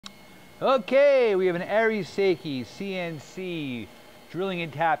Okay, we have an Seiki Cnc drilling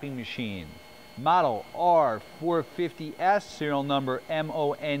and tapping machine. Model R450S, serial number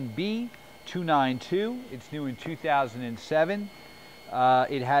MONB292. It's new in 2007.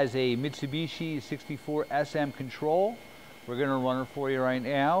 It has a Mitsubishi 64 SM control. We're going to run it for you right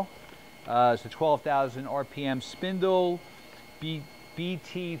now. It's a 12,000 RPM spindle,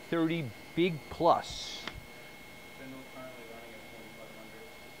 BT30 Big Plus.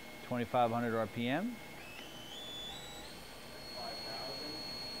 2,500 RPM.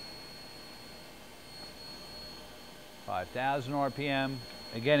 5,000 RPM.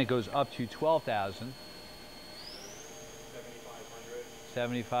 Again, it goes up to 12,000.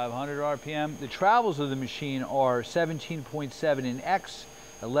 7,500 RPM. The travels of the machine are 17.7 in X,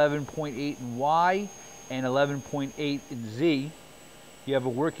 11.8 in Y, and 11.8 in Z. You have a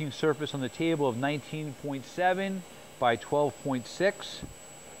working surface on the table of 19.7 by 12.6.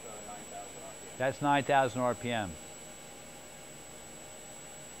 That's 9,000 RPM.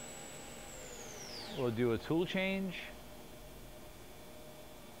 We'll do a tool change.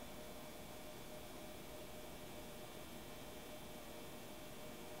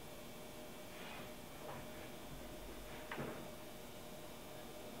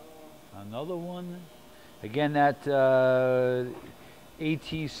 Another one. Again, that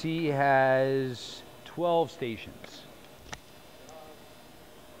ATC has 12 stations.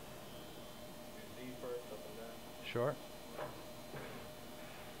 Sure.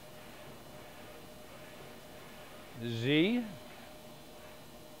 Z.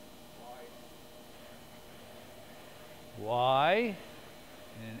 Y.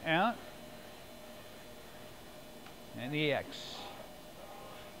 And out. And the X.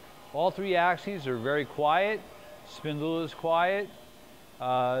 All three axes are very quiet. Spindle is quiet.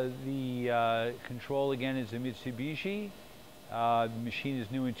 The control again is a Mitsubishi. The machine is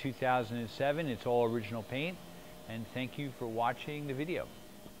new in 2007. It's all original paint. And thank you for watching the video.